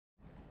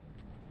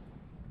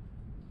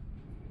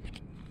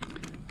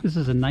This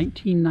is a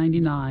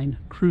 1999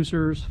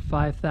 Cruisers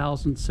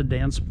 5000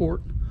 Sedan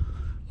Sport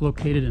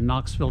located in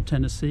Knoxville,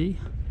 Tennessee.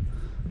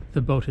 The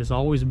boat has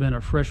always been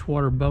a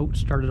freshwater boat.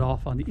 Started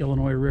off on the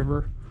Illinois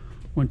River,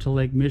 went to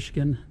Lake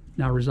Michigan,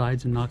 now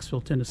resides in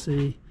Knoxville,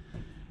 Tennessee.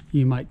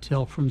 You might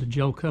tell from the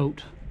gel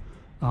coat,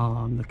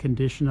 the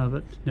condition of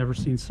it, never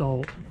seen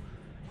salt,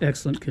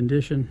 excellent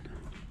condition.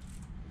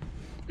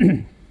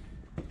 The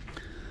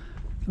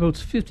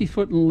boat's 50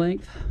 foot in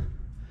length,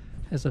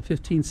 has a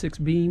 15/6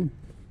 beam.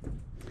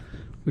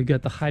 We've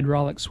got the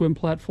hydraulic swim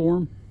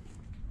platform,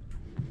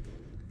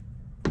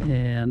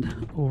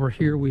 and over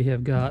here we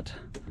have got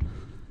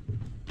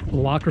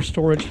locker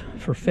storage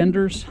for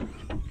fenders,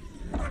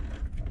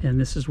 and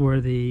this is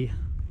where the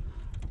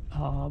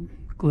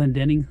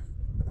Glendenning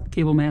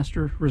Cable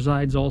Master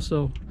resides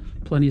also.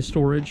 Plenty of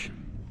storage.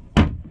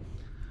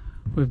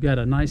 We've got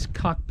a nice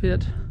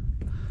cockpit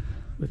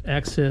with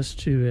access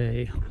to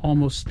a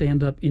almost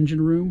stand-up engine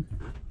room.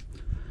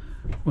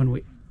 When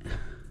we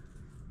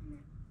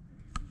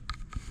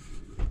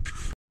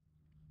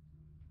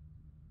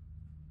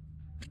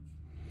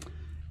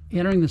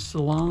entering the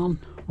salon,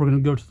 we're going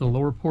to go to the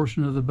lower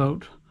portion of the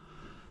boat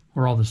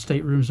where all the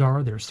staterooms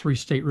are. There's 3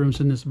 staterooms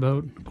in this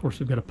boat. Of course,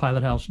 we've got a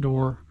pilot house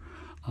door.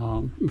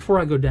 Before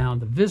I go down,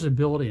 the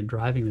visibility in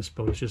driving this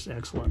boat is just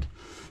excellent.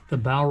 The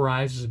bow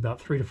rise is about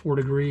 3 to 4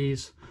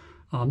 degrees.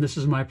 This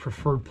is my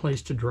preferred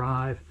place to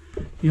drive.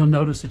 You'll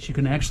notice that you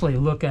can actually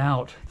look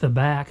out the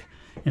back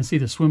and see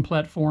the swim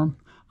platform.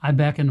 I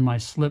back into my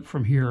slip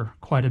from here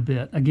quite a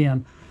bit.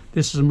 Again,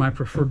 this is my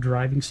preferred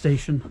driving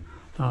station.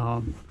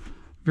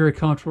 Very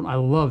comfortable. I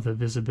love the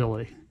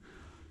visibility.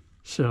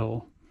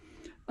 So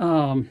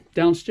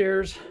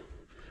downstairs,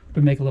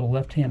 we make a little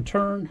left-hand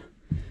turn,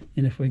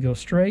 and if we go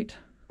straight,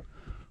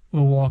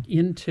 we'll walk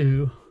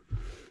into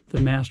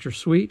the master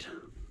suite.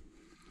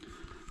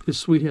 This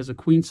suite has a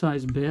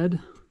queen-size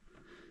bed.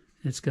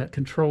 It's got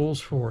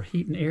controls for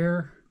heat and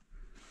air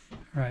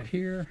right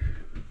here,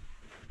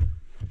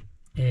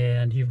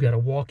 and you've got a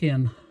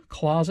walk-in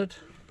closet,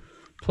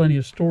 plenty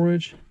of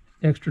storage,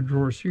 extra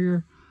drawers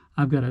here.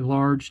 I've got a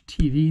large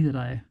TV that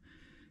I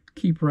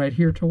keep right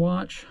here to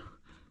watch.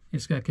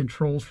 It's got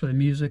controls for the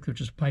music, which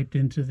is piped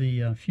into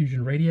the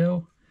Fusion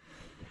radio.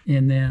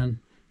 And then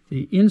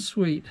the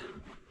in-suite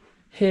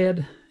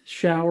head,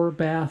 shower,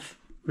 bath,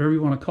 whatever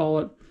you want to call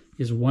it,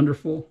 is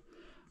wonderful.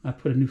 I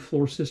put a new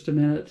floor system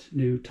in it,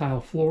 new tile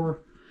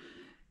floor.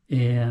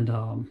 And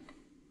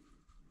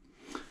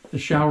the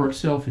shower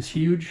itself is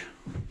huge.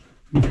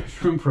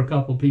 There's room for a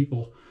couple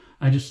people.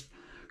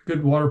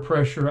 Good water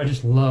pressure. I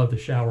just love the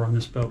shower on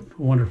this boat.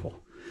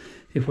 Wonderful.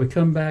 If we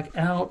come back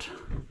out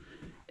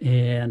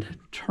and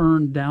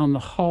turn down the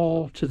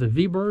hall to the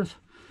V-berth,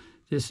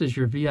 this is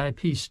your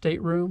VIP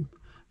stateroom.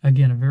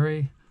 Again, a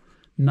very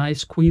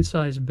nice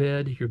queen-size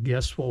bed. Your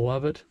guests will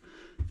love it.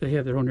 They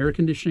have their own air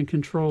conditioning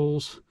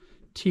controls,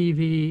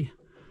 TV.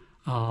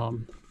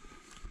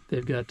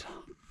 They've got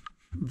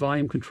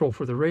volume control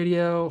for the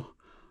radio,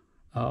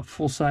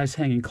 full-size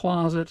hanging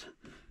closet,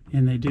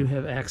 and they do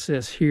have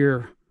access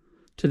here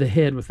to the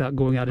head without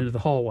going out into the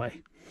hallway.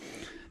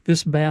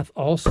 This bath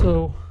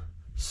also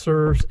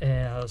serves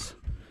as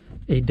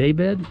a day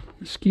bed,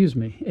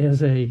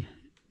 as a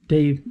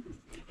day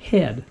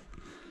head.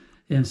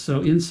 And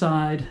so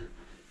inside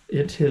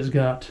it has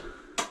got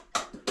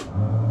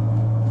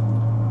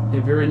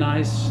a very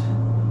nice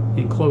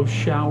enclosed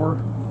shower.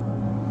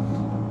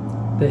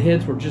 The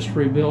heads were just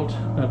rebuilt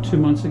about 2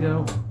 months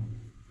ago.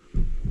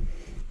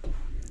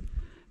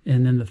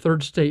 And then the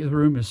third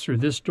stateroom is through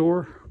this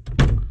door.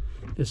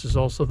 This is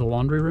also the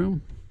laundry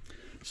room.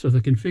 So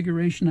the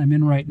configuration I'm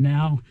in right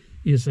now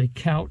is a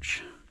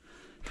couch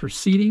for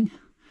seating.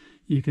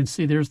 You can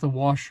see there's the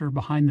washer.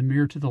 Behind the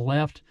mirror to the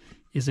left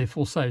is a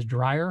full-size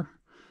dryer.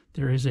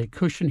 There is a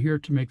cushion here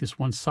to make this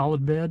one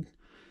solid bed.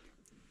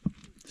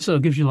 So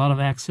it gives you a lot of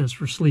access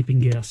for sleeping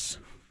guests.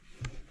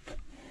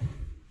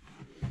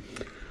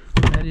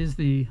 That is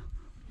the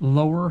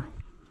lower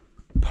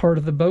part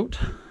of the boat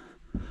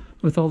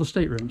with all the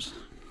staterooms.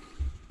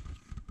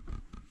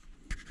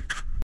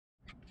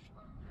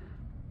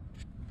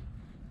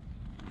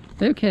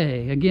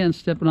 Okay, again,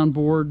 stepping on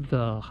board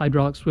the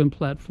hydraulic swim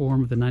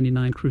platform with the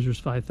 99 Cruisers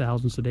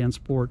 5000 Sedan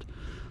Sport.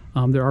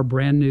 There are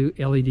brand new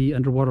LED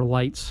underwater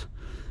lights.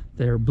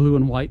 They're blue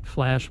and white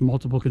flash,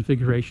 multiple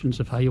configurations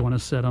of how you want to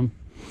set them.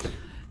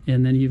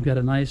 And then you've got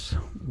a nice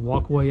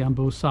walkway on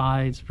both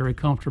sides, very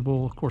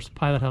comfortable. Of course, the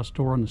pilot house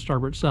door on the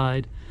starboard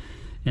side,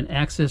 and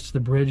access to the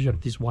bridge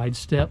up these wide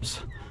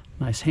steps.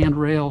 Nice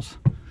handrails.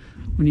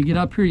 When you get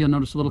up here, you'll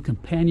notice a little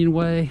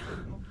companionway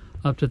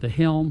up to the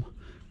helm,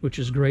 which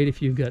is great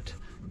if you've got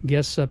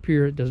guests up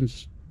here. It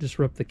doesn't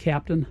disrupt the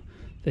captain.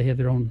 They have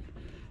their own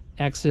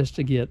access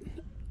to get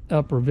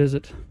up or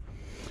visit.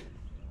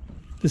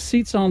 The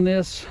seats on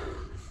this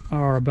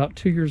are about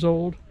 2 years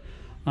old.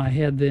 I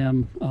had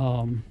them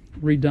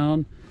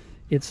redone.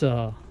 It's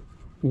a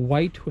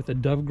white with a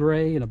dove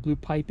gray and a blue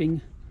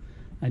piping.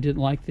 I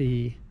didn't like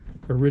the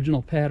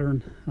original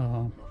pattern.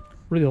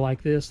 Really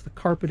like this. The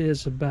carpet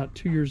is about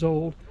 2 years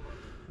old.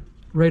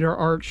 radar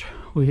arch,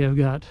 we have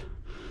got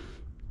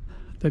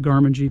the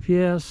Garmin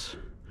GPS.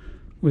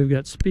 We've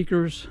got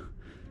speakers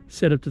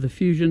set up to the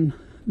Fusion.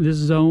 This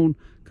zone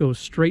goes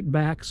straight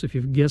back, so if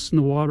you have guests in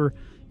the water,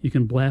 you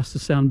can blast the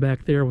sound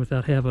back there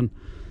without having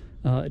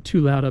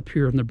too loud up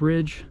here on the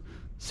bridge.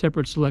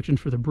 Separate selection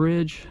for the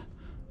bridge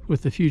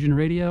with the Fusion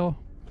radio.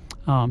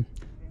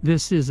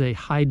 This is a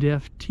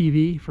high-def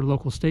TV for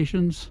local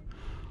stations.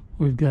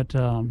 We've got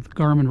the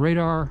Garmin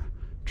radar,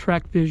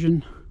 track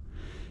vision,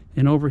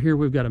 and over here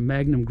we've got a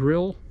Magnum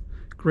grill.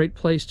 Great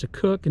place to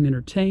cook and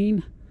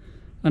entertain.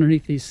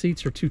 Underneath these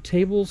seats are two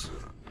tables.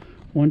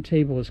 One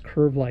table is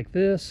curved like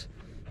this,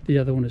 the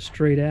other one is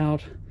straight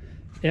out.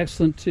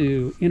 Excellent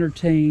to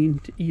entertain,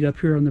 to eat up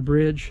here on the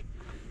bridge.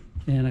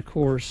 And of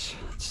course,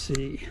 let's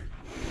see,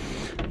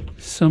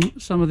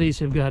 some of these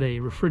have got a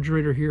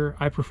refrigerator here.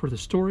 I prefer the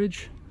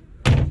storage.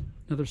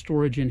 Another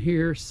storage in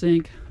here,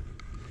 sink.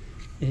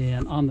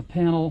 And on the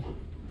panel,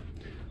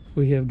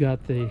 we have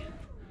got the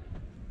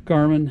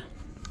Garmin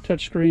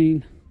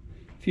touchscreen,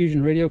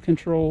 Fusion radio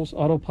controls,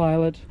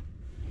 autopilot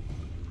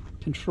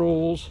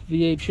controls,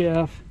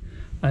 VHF.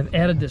 I've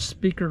added this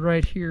speaker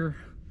right here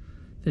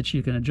that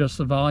you can adjust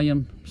the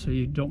volume so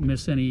you don't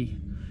miss any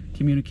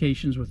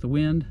communications with the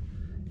wind.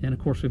 And of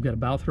course we've got a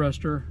bow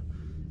thruster,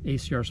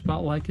 ACR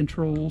spotlight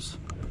controls.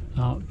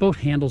 Boat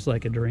handles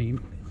like a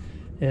dream.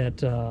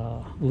 At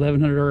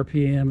 1100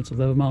 RPM, it's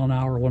 11 mile an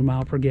hour, 1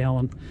 mile per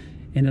gallon,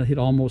 and it'll hit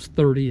almost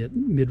 30 at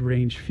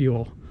mid-range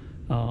fuel.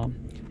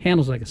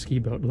 Handles like a ski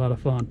boat, a lot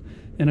of fun.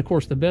 And of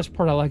course the best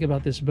part I like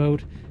about this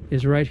boat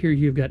is right here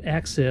you've got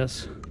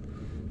access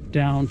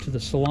down to the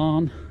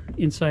salon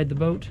inside the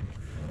boat.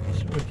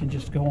 So we can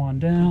just go on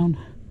down,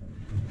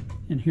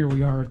 and here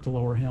we are at the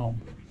lower helm.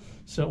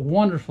 So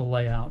wonderful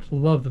layout,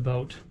 love the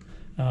boat.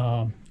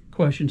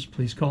 Questions,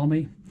 please call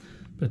me.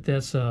 But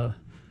that's a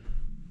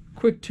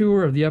quick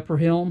tour of the upper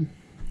helm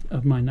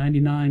of my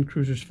 99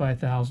 Cruisers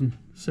 5000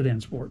 Sedan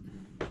Sport.